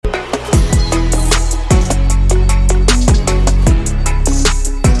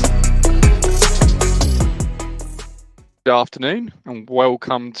afternoon, and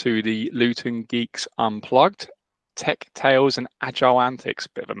welcome to the Luton Geeks Unplugged Tech Tales and Agile Antics.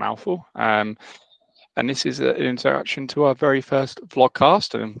 Bit of a mouthful. And this is an introduction to our very first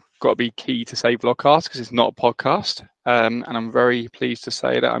vlogcast. And I've got to be key to say vlogcast because it's not a podcast. And I'm very pleased to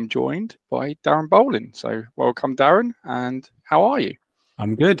say that I'm joined by Darren Bolin. So welcome, Darren. And how are you?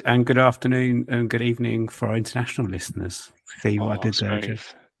 I'm good. And good afternoon and good evening for our international listeners. See what I did there?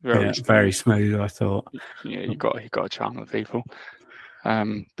 Very smooth, I thought. Yeah, you got a charm of people.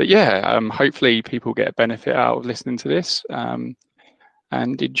 Hopefully people get a benefit out of listening to this and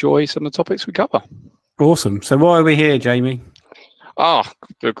enjoy some of the topics we cover. Awesome. So why are we here, Jamie?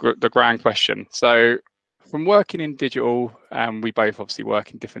 The grand question. So from working in digital, we both obviously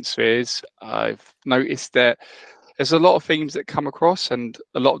work in different spheres. I've noticed that there's a lot of themes that come across, and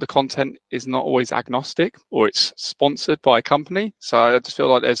a lot of the content is not always agnostic or it's sponsored by a company. So I just feel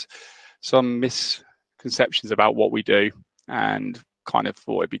like there's some misconceptions about what we do, and kind of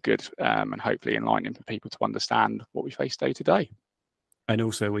thought it'd be good and hopefully enlightening for people to understand what we face day to day. And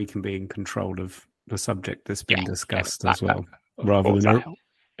also we can be in control of the subject that's been discussed as well, rather than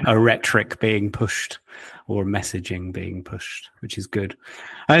a rhetoric being pushed or messaging being pushed, which is good.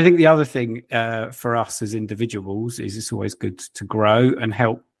 And I think the other thing for us as individuals is it's always good to grow and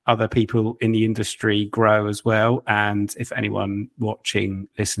help other people in the industry grow as well. And if anyone watching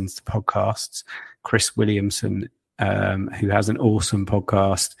listens to podcasts, Chris Williamson, who has an awesome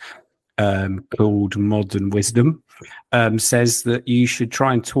podcast called Modern Wisdom, says that you should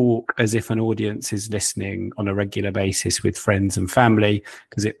try and talk as if an audience is listening on a regular basis with friends and family,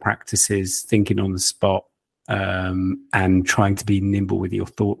 because it practices thinking on the spot and trying to be nimble with your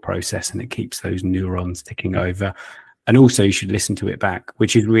thought process, and it keeps those neurons ticking over. And also you should listen to it back,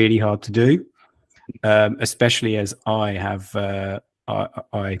 which is really hard to do, especially as I have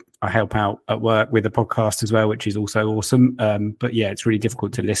I help out at work with a podcast as well, which is also awesome. But yeah, it's really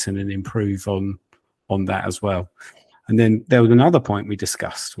difficult to listen and improve on that as well. And then there was another point we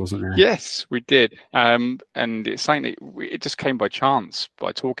discussed, wasn't there? Yes, we did. And it's something that it just came by chance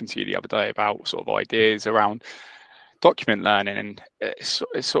by talking to you the other day about sort of ideas around document learning, and it's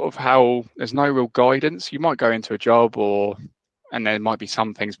sort of how there's no real guidance. You might go into a job and there might be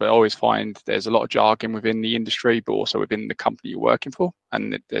some things, but I always find there's a lot of jargon within the industry, but also within the company you're working for.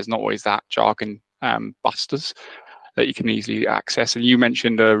 And there's not always that jargon busters that you can easily access. And you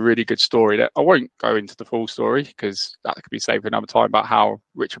mentioned a really good story that I won't go into the full story because that could be saved for another time, about how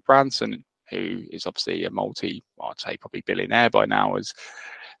Richard Branson, who is obviously a I'd say probably billionaire by now, has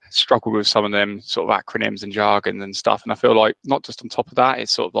struggled with some of them sort of acronyms and jargon and stuff. And I feel like not just on top of that,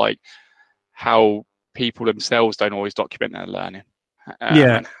 it's sort of like how people themselves don't always document their learning.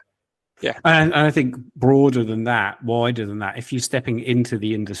 And I think broader than that, wider than that, if you're stepping into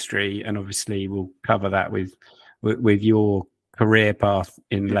the industry, and obviously we'll cover that with your career path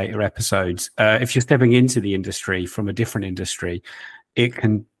in later episodes, if you're stepping into the industry from a different industry, it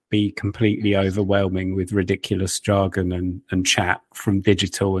can be completely overwhelming with ridiculous jargon and chat from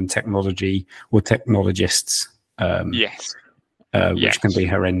digital and technology or technologists, which can be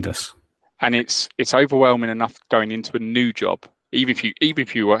horrendous. And it's overwhelming enough going into a new job. Even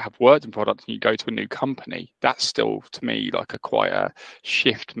if you have worked in product and you go to a new company, that's still, to me, like quite a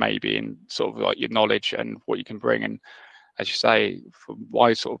shift maybe in sort of like your knowledge and what you can bring. And as you say, from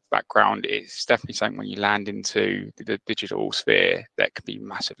my sort of background, it's definitely something when you land into the digital sphere that can be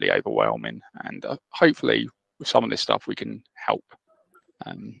massively overwhelming. And hopefully with some of this stuff we can help.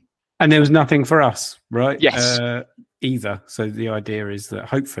 And there was nothing for us, right? Yes. Either. So the idea is that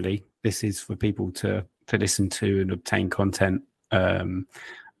hopefully this is for people to listen to and obtain content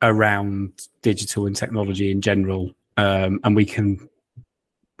around digital and technology in general, and we can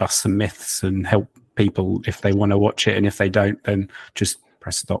bust some myths and help people if they want to watch it, and if they don't, then just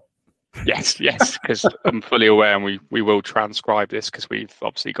press stop. Yes, because I'm fully aware, and we will transcribe this because we've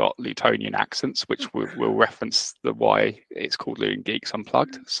obviously got Lutonian accents, which we'll reference why it's called Luton Geeks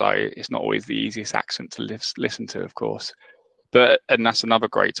Unplugged. So it's not always the easiest accent to listen to, of course. And that's another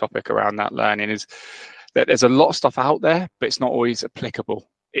great topic around that learning, is that there's a lot of stuff out there, but it's not always applicable.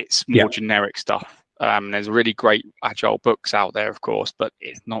 It's more generic stuff. There's really great agile books out there, of course, but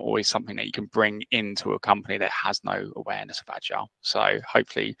it's not always something that you can bring into a company that has no awareness of agile. So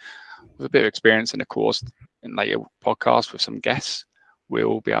hopefully with a bit of experience and of course in later podcasts with some guests,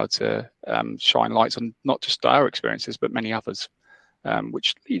 we'll be able to shine lights on not just our experiences, but many others,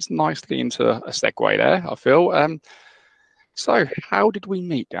 which leads nicely into a segue there, I feel. So how did we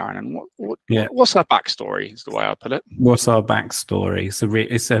meet, Darren? And what's our backstory, is the way I put it. What's our backstory?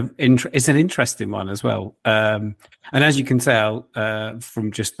 It's an interesting one as well. And as you can tell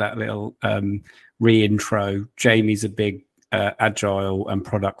from just that little re-intro. Jamie's a big agile and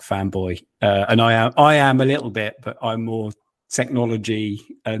product fanboy, and I am a little bit, but I'm more technology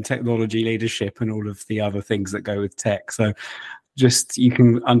and technology leadership and all of the other things that go with tech. So just you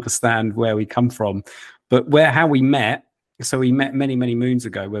can understand where we come from. But how we met. So we met many moons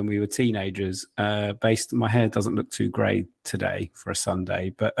ago when we were teenagers. My hair doesn't look too grey today for a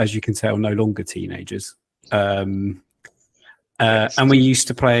Sunday, but as you can tell, no longer teenagers. And we used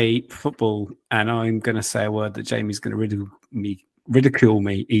to play football, and I'm going to say a word that Jamie's going to ridicule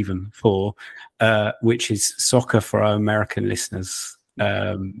me even for, which is soccer for our American listeners.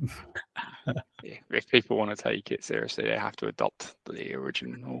 If people want to take it seriously, they have to adopt the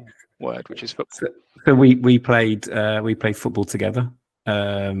original word, which is football. So we played football together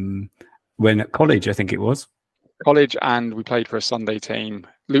when at college, I think it was. College, and we played for a Sunday team,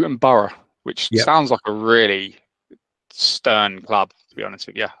 Luton Borough, which sounds like a really stern club, to be honest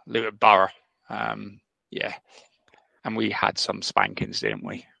with you. Luton Borough. And we had some spankings, didn't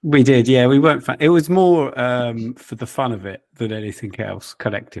we? We did, yeah. We weren't it was more for the fun of it than anything else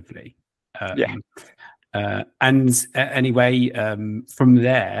collectively. Anyway, from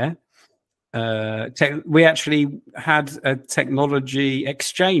there, we actually had a technology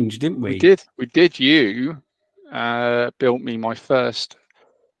exchange, didn't we? We did. You built me my first.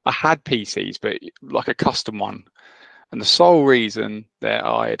 I had PCs, but like a custom one. And the sole reason that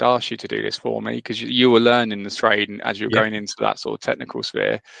I had asked you to do this for me, because you were learning the trade and as you're going into that sort of technical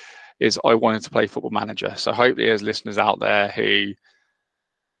sphere, is I wanted to play Football Manager. So hopefully there's listeners out there who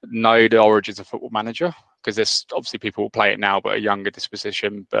know the origins of Football Manager, because there's obviously people who play it now but a younger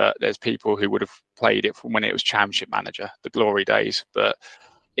disposition, but there's people who would have played it from when it was Championship Manager, the glory days, but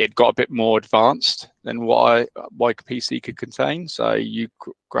it got a bit more advanced than what my PC could contain. So you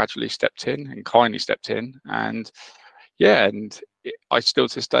gradually stepped in and kindly stepped in, and I still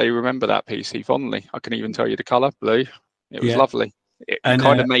to this day remember that PC fondly. I can even tell you the colour, blue. It was lovely. It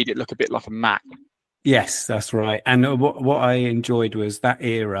kind of made it look a bit like a Mac. Yes, that's right. And what I enjoyed was that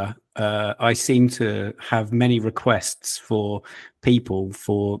era. I seem to have many requests for people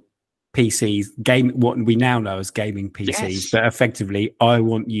for PCs, what we now know as gaming PCs. But effectively, I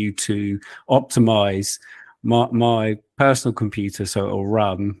want you to optimize my personal computer so it'll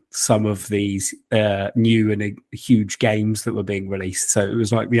run some of these new and huge games that were being released. So it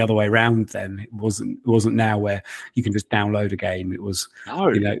was like the other way around then. It wasn't now where you can just download a game. It was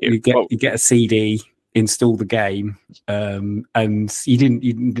you get a CD, install the game, and you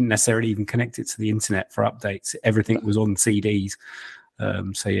didn't necessarily even connect it to the internet for updates. Everything was on CDs.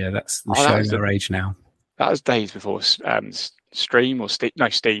 That's our age now. That was days before Stream or Steam. No,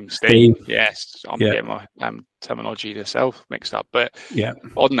 Steam. Yes, I'm getting my terminology myself mixed up. But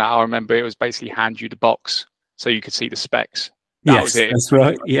on that, I remember it was basically hand you the box so you could see the specs. That was it. That's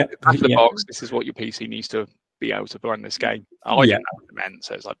right. Yeah, after the box, this is what your PC needs to be able to run this game. I didn't know what it meant,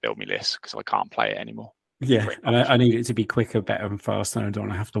 so it's like build me this because I can't play it anymore. Yeah, and I need it to be quicker, better, and faster. And I don't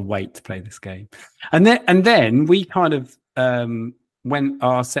want to have to wait to play this game. And then we kind of went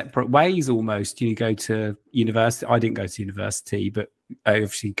our separate ways almost. You go to university. I didn't go to university, but I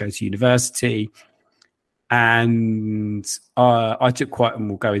obviously go to university. And I took quite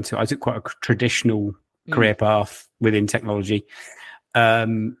a traditional career path within technology.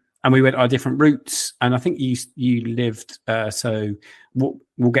 And we went our different routes. And I think you lived, so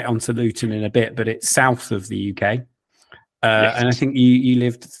we'll get onto Luton in a bit, but it's south of the UK. And I think you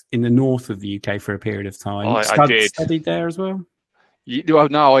lived in the north of the UK for a period of time. I did. Studied there as well?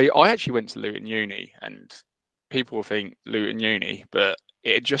 No, I actually went to Luton Uni, and people will think Luton Uni, but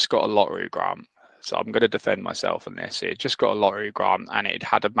it had just got a lottery grant. So I'm going to defend myself on this. It just got a lottery grant, and it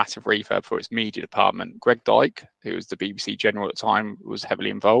had a massive refurb for its media department. Greg Dyke, who was the BBC general at the time, was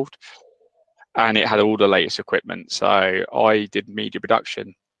heavily involved, and it had all the latest equipment. So I did media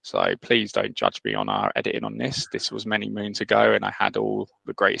production. So please don't judge me on our editing on this. This was many moons ago, and I had all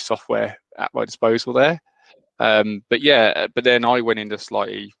the great software at my disposal there. But then I went into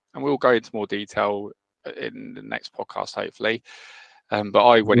slightly, and we'll go into more detail in the next podcast, hopefully. But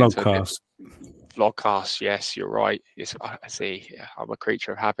I went into vlogcast. Yes, you're right. I see. Yeah, I'm a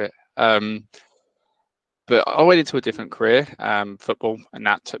creature of habit. But I went into a different career, football, and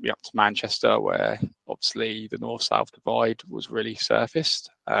that took me up to Manchester, where obviously the north-south divide was really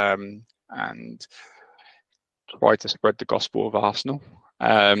surfaced, and tried to spread the gospel of Arsenal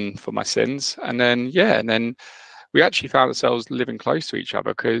for my sins. And then we actually found ourselves living close to each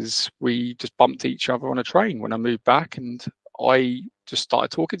other because we just bumped each other on a train when I moved back, and I just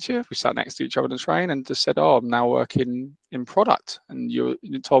started talking to you. We sat next to each other on the train and just said, "Oh, I'm now working in product," and you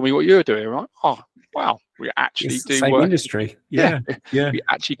told me what you were doing. I'm like, "Oh, wow, we actually do same work industry." Yeah. We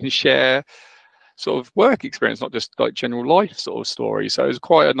actually can share sort of work experience, not just like general life sort of stories. So it was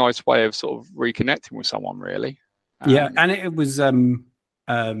quite a nice way of sort of reconnecting with someone, really. Yeah, and it was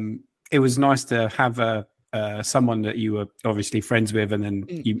nice to have someone that you were obviously friends with, and then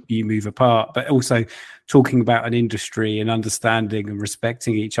you move apart, but also talking about an industry and understanding and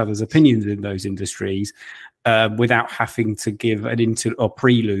respecting each other's opinions in those industries, without having to give an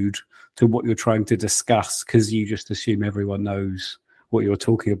prelude to what you're trying to discuss, because you just assume everyone knows what you're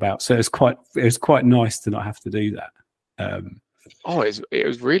talking about. So it was quite nice to not have to do that. It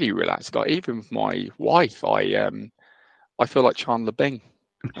was really relaxed. Like even with my wife, I feel like Chandler Bing.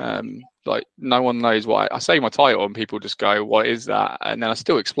 Like no one knows what I say my title, and people just go, "What is that?" And then I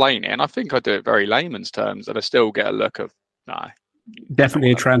still explain it, and I think I do it very layman's terms, and I still get a look of, "No,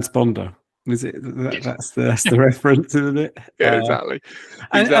 definitely a transponder." Is it that's the reference, isn't it? Yeah, exactly.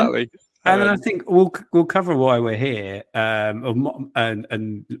 And I think we'll cover why we're here, and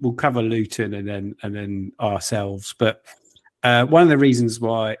we'll cover Luton and then ourselves. But one of the reasons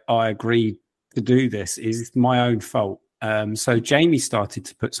why I agreed to do this is my own fault. So Jamie started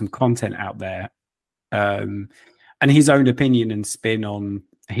to put some content out there, and his own opinion and spin on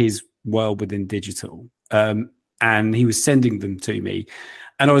his world within digital. And he was sending them to me,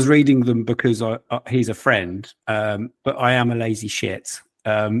 and I was reading them because he's a friend, but I am a lazy shit.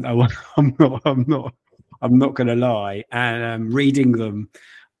 I'm not going to lie, and reading them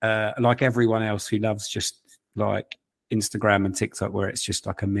like everyone else who loves just like Instagram and TikTok, where it's just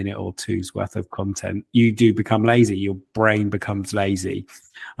like a minute or two's worth of content, you do become lazy. Your brain becomes lazy.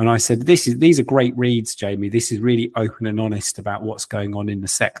 And I said, these are great reads, Jamie. This is really open and honest about what's going on in the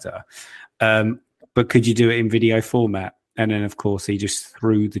sector. But could you do it in video format? And then, of course, he just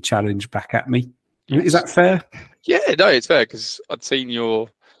threw the challenge back at me. Yes. Is that fair? Yeah, no, it's fair, because I'd seen your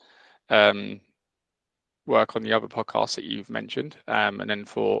work on the other podcasts that you've mentioned, and then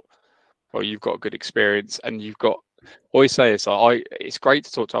thought, well, you've got a good experience, and you've got, always say this, it's great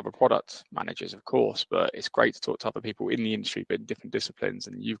to talk to other product managers, of course, but it's great to talk to other people in the industry, but in different disciplines,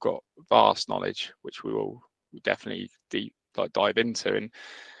 and you've got vast knowledge, which we will definitely dive into. And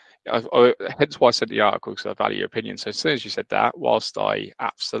hence why I said the article, because I value your opinion. So as soon as you said that, whilst I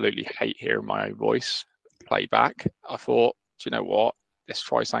absolutely hate hearing my own voice play back, I thought, do you know what? Let's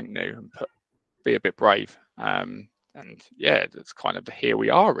try something new and be a bit brave. And yeah, that's kind of here we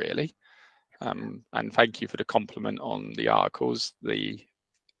are, really. And thank you for the compliment on the articles. The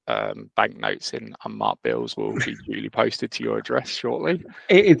banknotes in unmarked bills will be duly posted to your address shortly.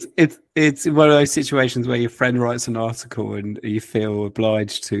 It's one of those situations where your friend writes an article and you feel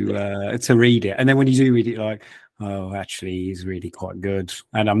obliged to read it, and then when you do read it, you're like, oh, actually, he's really quite good,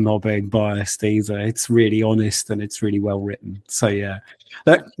 and I'm not being biased either. It's really honest and it's really well written. So yeah,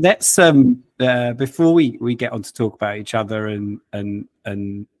 let's before we get on to talk about each other and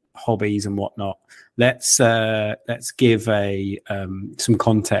hobbies and whatnot, let's give some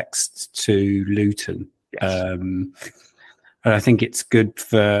context to Luton. Yes. And I think it's good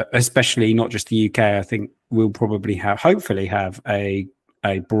for, especially not just the UK. I think we'll probably hopefully have a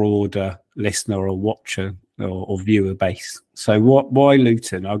broader listener or watcher or viewer base. So why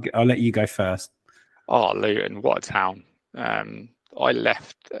Luton? I'll let you go first. Oh, Luton, what a town. I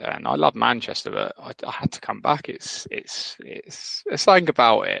left, and I love Manchester, but I had to come back. It's something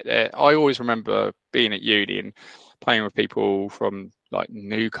about it. I always remember being at uni and playing with people from like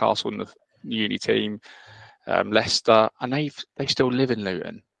Newcastle in the uni team, Leicester, and they still live in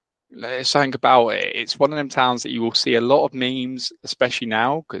Luton. There's something about it. It's one of them towns that you will see a lot of memes, especially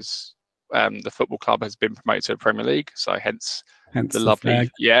now, because the football club has been promoted to the Premier League. So hence the lovely flag.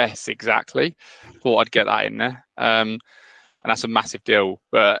 Yes, exactly. Thought I'd get that in there. And that's a massive deal,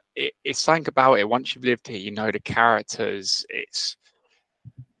 but it's something about it. Once you've lived here, you know the characters. It's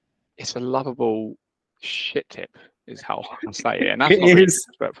a lovable shit tip, is how I say it, and that's not really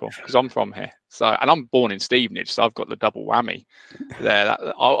disrespectful, because I'm from here. So, and I'm born in Stevenage, so I've got the double whammy there.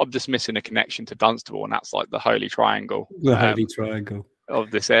 I'm just missing a connection to Dunstable, and that's like the holy triangle. The holy triangle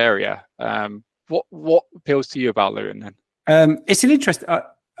of this area. What appeals to you about Luton then? It's an interest.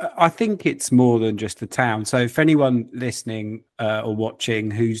 I think it's more than just a town. So if anyone listening or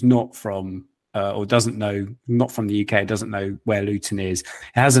watching who's not from or doesn't know, not from the UK, doesn't know where Luton is,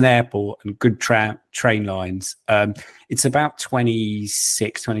 it has an airport and good train lines. It's about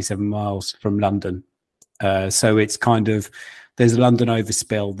 27 miles from London. So it's kind of, there's London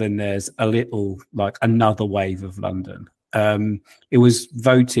overspill, then there's a little, like another wave of London. It was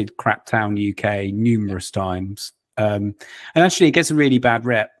voted Crap Town UK numerous times. And actually it gets a really bad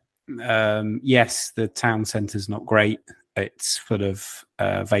rep. Yes, the town centre's not great. It's full of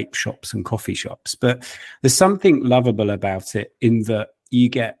vape shops and coffee shops, but there's something lovable about it in that you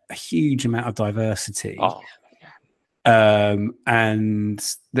get a huge amount of diversity. Oh, and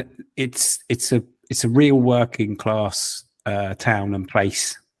it's a real working class town and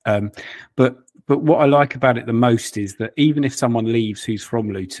place. But what I like about it the most is that even if someone leaves who's from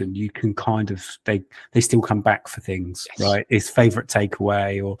Luton, you can kind of they still come back for things, right? It's favourite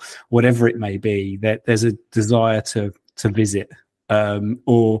takeaway or whatever it may be. There's a desire to visit, we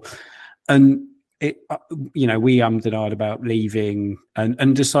ummed and ahed about leaving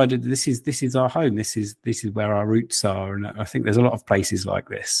and decided this is our home. This is where our roots are. And I think there's a lot of places like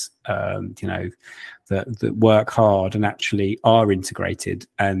this, that work hard and actually are integrated.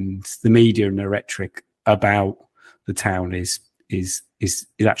 And the media and the rhetoric about the town is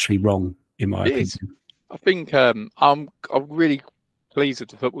actually wrong, in my opinion. I think I'm really pleased with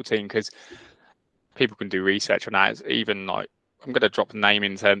the football team because people can do research on that. It's even like, I'm going to drop a name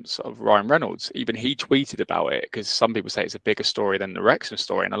in terms of Ryan Reynolds. Even he tweeted about it because some people say it's a bigger story than the Wrexham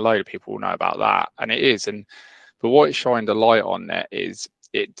story, and a load of people know about that, and it is. But what it shined a light on there is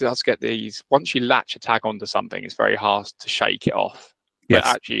it does get these. Once you latch a tag onto something, it's very hard to shake it off. Yes.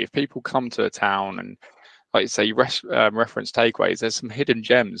 But actually, if people come to a town and, like you say, reference takeaways, there's some hidden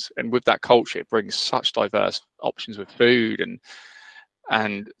gems, and with that culture, it brings such diverse options with food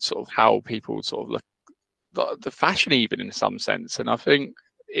and sort of how people sort of look. The fashion even in some sense, and I think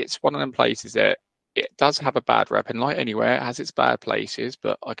it's one of them places that it does have a bad rep, and like anywhere it has its bad places,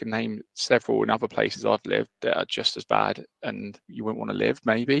 but I can name several in other places I've lived that are just as bad and you wouldn't want to live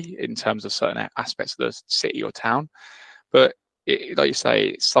maybe in terms of certain aspects of the city or town. But like you say,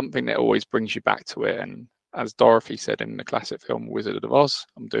 it's something that always brings you back to it. And as Dorothy said in the classic film Wizard of Oz,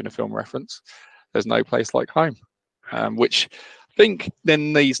 I'm doing a film reference, there's no place like home, which I think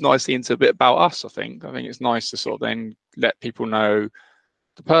then leads nicely into a bit about us. I think it's nice to sort of then let people know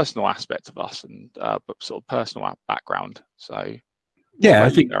the personal aspect of us and sort of personal background. So yeah, I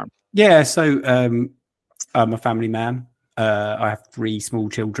think yeah. So I'm a family man. I have 3 small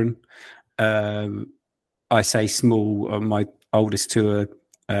children. I say small. My oldest 2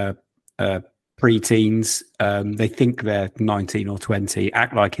 are pre-teens. They think they're 19 or 20.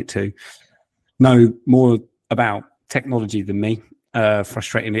 Act like it too. Know more about technology than me.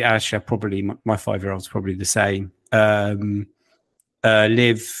 Frustratingly, actually, probably my 5-year-old's probably the same. Live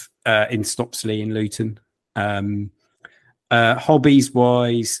in Stopsley in Luton. Hobbies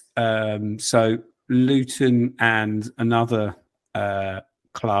wise, so Luton and another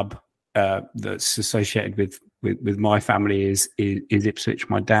club that's associated with my family is Ipswich.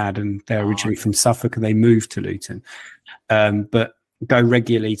 My dad, and they're originally from Suffolk, and they moved to Luton, but go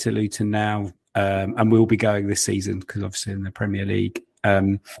regularly to Luton now. And we'll be going this season because obviously in the Premier League.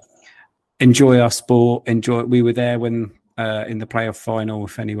 Enjoy our sport. We were there when in the playoff final.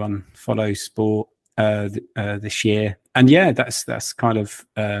 If anyone follows sport this year, and yeah, that's kind of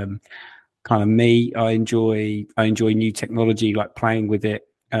me. I enjoy new technology, like playing with it,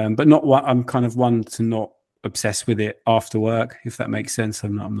 but not what I'm kind of one to not obsess with it after work, if that makes sense.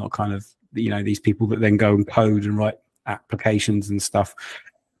 I'm not kind of these people that then go and code and write applications and stuff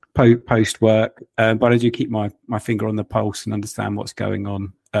post work, but I do keep my finger on the pulse and understand what's going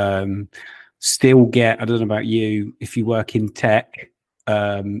on. Still get, I don't know about you, if you work in tech,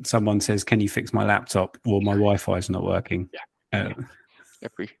 someone says, can you fix my laptop, or my Wi-Fi is not working.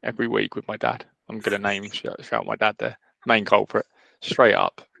 Every week with my dad. I'm gonna shout my dad, the main culprit, straight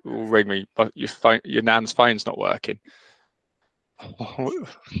up. Will ring me, but your nan's phone's not working. What do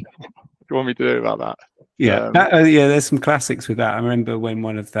you want me to do about that? Yeah, there's some classics with that. I remember when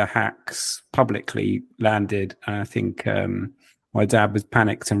one of the hacks publicly landed, and I think my dad was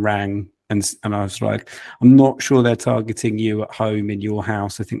panicked and rang, and I was like, I'm not sure they're targeting you at home in your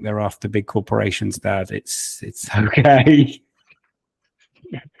house. I think they're after big corporations, Dad. It's okay.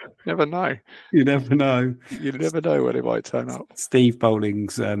 You never know. You never know. You never know when it might turn up. Steve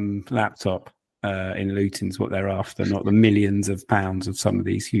Bowling's laptop in Luton's what they're after, not the millions of pounds of some of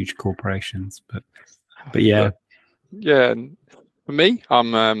these huge corporations. But yeah. And for me,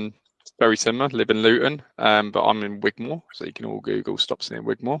 I'm very similar. Live in Luton, but I'm in Wigmore, so you can all Google Stopsley in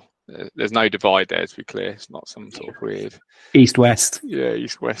Wigmore. There's no divide there, to be clear. It's not some sort of weird east-west. Yeah,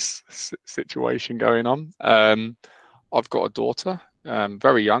 east-west situation going on. I've got a daughter,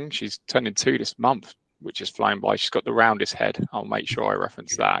 very young. She's turning 2 this month, which is flying by. She's got the roundest head. I'll make sure I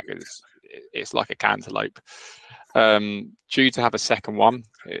reference that because it's like a cantaloupe. Due to have a second one,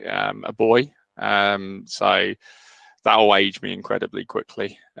 a boy. So that'll age me incredibly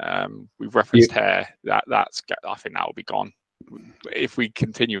quickly. We've referenced hair. That's I think that will be gone. If we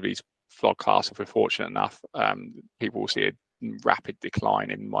continue these vlogcasts, if we're fortunate enough, people will see a rapid decline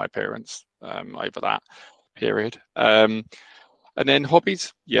in my appearance over that period. And then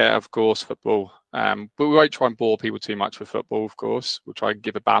hobbies, yeah, of course, football. But we won't try and bore people too much with football, of course. We'll try and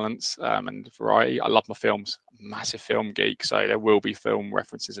give a balance and variety. I love my films, massive film geek. So there will be film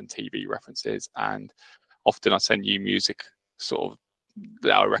references and TV references. And often I send you music sort of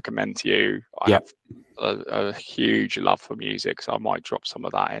that I recommend to you. I have a huge love for music, so I might drop some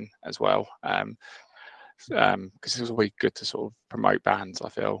of that in as well. Because it's always good to sort of promote bands, I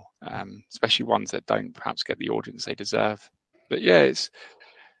feel, especially ones that don't perhaps get the audience they deserve. But yeah,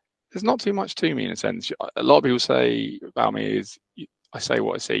 there's not too much to me in a sense. A lot of people say about me is I say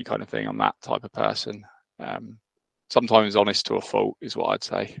what I see kind of thing. I'm that type of person. Sometimes honest to a fault is what I'd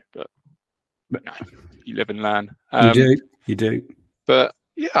say, but you live and learn. You do. But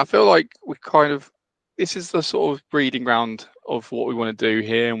yeah, I feel like this is the sort of breeding ground of what we want to do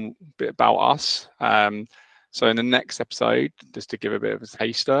here and a bit about us. So in the next episode, just to give a bit of a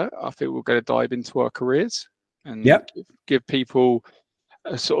taster, I think we're going to dive into our careers and give people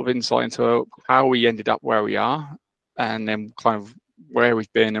a sort of insight into how we ended up where we are, and then kind of where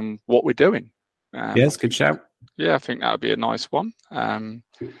we've been and what we're doing. Yes, good shout. Yeah, I think that would be a nice one.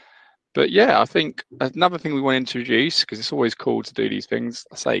 But yeah, I think another thing we want to introduce, because it's always cool to do these things.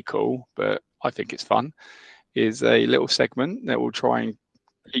 I say cool, but I think it's fun, is a little segment that we'll try and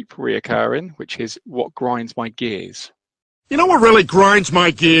keep reoccurring, which is what grinds my gears. You know what really grinds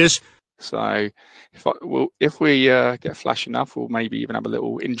my gears? So if we get flash enough, we'll maybe even have a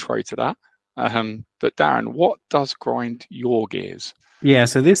little intro to that. But Darren, what does grind your gears? Yeah,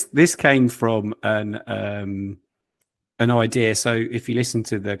 so this came from an idea. So if you listen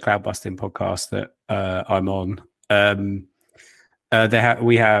to the Cloud Busting podcast that I'm on,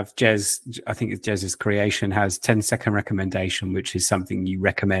 we have Jez, I think it's Jez's creation, has 10-second recommendation, which is something you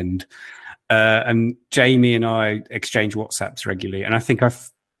recommend. And Jamie and I exchange WhatsApps regularly. And I think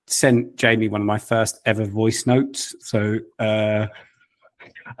I've sent Jamie one of my first ever voice notes. So, and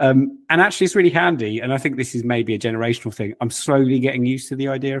actually it's really handy. And I think this is maybe a generational thing. I'm slowly getting used to the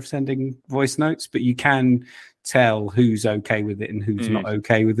idea of sending voice notes, but you can tell who's okay with it and who's not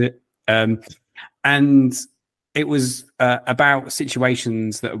okay with it. And it was about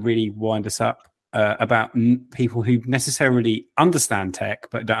situations that really wind us up, about people who necessarily understand tech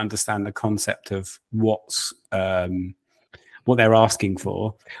but don't understand the concept of what they're asking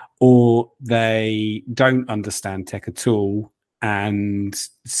for, or they don't understand tech at all and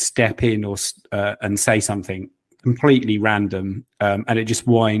step in and say something completely random, and it just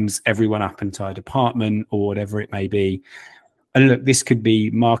winds everyone up into a department or whatever it may be. And look, this could be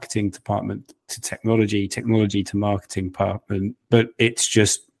marketing department to technology to marketing department, but it's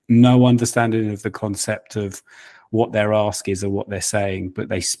just no understanding of the concept of what their ask is or what they're saying, but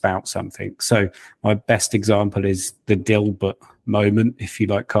they spout something. So my best example is the Dilbert moment. If you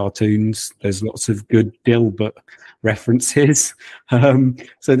like cartoons, there's lots of good Dilbert references.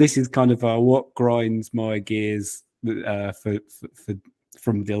 So this is kind of what grinds my gears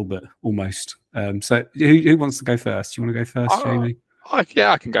from Dilbert almost. So who wants to go first? Do you want to go first, Jamie?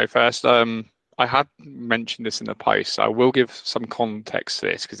 Yeah, I can go first. I had mentioned this in the post, so I will give some context to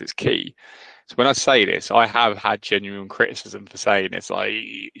this because it's key. So when I say this, I have had genuine criticism for saying it's like,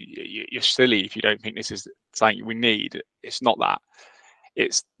 you're silly if you don't think this is something we need. It's not that.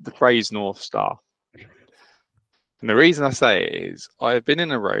 It's the phrase North Star. And the reason I say it is I've been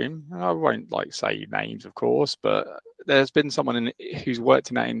in a room, and I won't say names, of course, but there's been someone who's worked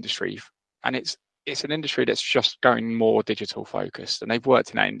in that industry, and it's an industry that's just going more digital focused, and they've worked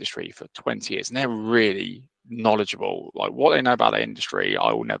in that industry for 20 years, and they're really knowledgeable. Like what they know about the industry,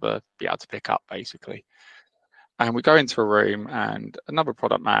 I will never be able to pick up, basically. And we go into a room, and another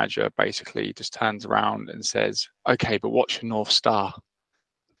product manager basically just turns around and says, "Okay, but what's your North Star?"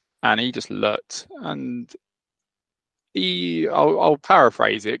 And he just looked, and I'll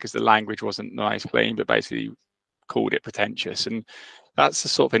paraphrase it because the language wasn't nice, clean, but basically called it pretentious. And that's the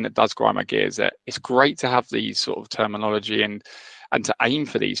sort of thing that does grind my gears. That it's great to have these sort of terminology and to aim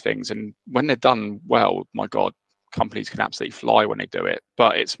for these things. And when they're done well, my God, companies can absolutely fly when they do it.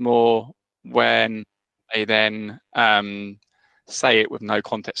 But it's more when they then say it with no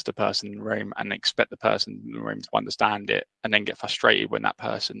context to the person in the room and expect the person in the room to understand it, and then get frustrated when that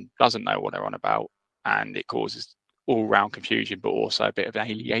person doesn't know what they're on about, and it causes all-round confusion, but also a bit of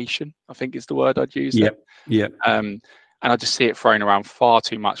alienation, I think is the word I'd use. Yep. And I just see it thrown around far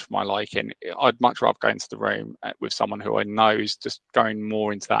too much for my liking. I'd much rather go into the room with someone who I know is just going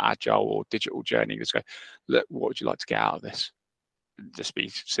more into that agile or digital journey. Just go, look, what would you like to get out of this? Just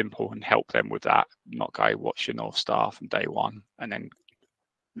be simple and help them with that. Not go, what's your North Star from day one? And then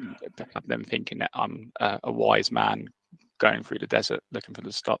have them thinking that I'm a wise man going through the desert looking for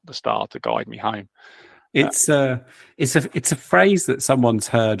the star to guide me home. It's a phrase that someone's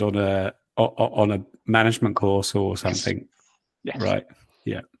heard on a management course or something. Yes. Right.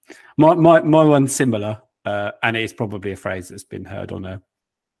 Yeah. My one's similar, and it's probably a phrase that's been heard on a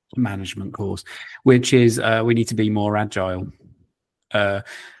management course, which is we need to be more agile.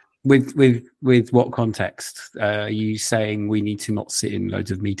 With what context? Are you saying we need to not sit in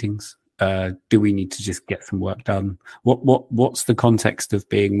loads of meetings? Do we need to just get some work done? What's the context of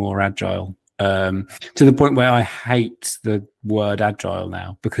being more agile? To the point where I hate the word agile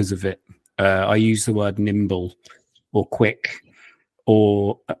now because of it. I use the word nimble or quick,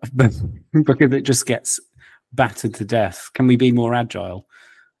 or because it just gets battered to death. Can we be more agile?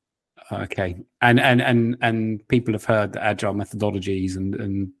 Okay, and people have heard the agile methodologies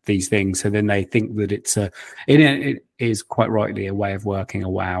and these things, so then they think that it is quite rightly a way of working, a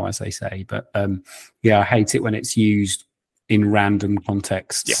wow, as they say. But yeah, I hate it when it's used in random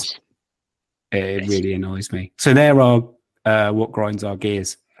contexts. Yes. It really annoys me. So there are what grinds our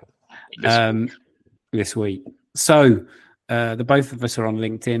gears this week. So the both of us are on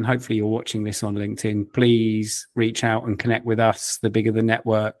LinkedIn. Hopefully you're watching this on LinkedIn. Please reach out and connect with us. The bigger the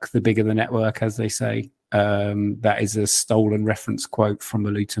network, as they say. That is a stolen reference quote from a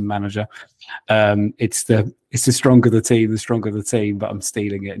Luton manager. It's the stronger the team, but I'm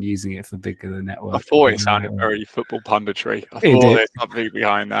stealing it and using it for bigger the network. I thought it sounded very football punditry. I thought there's something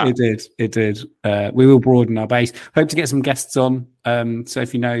behind that. It did. We will broaden our base. Hope to get some guests on. So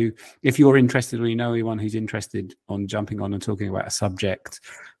if you're interested or you know anyone who's interested on jumping on and talking about a subject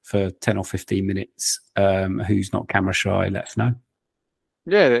for 10 or 15 minutes, who's not camera shy, let us know.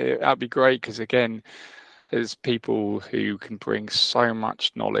 Yeah, that'd be great, because again, there's people who can bring so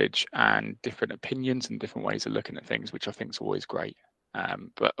much knowledge and different opinions and different ways of looking at things, which I think is always great.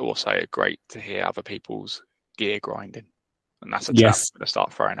 But also great to hear other people's gear grinding. And that's a term I'm going to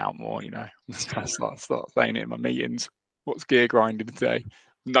start throwing out more, start saying it in my meetings. What's gear grinding today?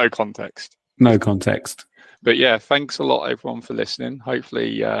 No context. But yeah, thanks a lot, everyone, for listening.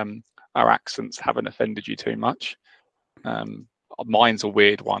 Hopefully our accents haven't offended you too much. Mine's a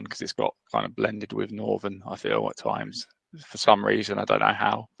weird one because it's got kind of blended with Northern, I feel, at times for some reason. I don't know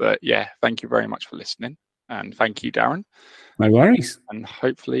how. But yeah, thank you very much for listening. And thank you, Darren. No worries. And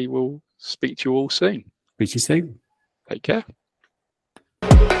hopefully we'll speak to you all soon. Speak to you soon. Take care.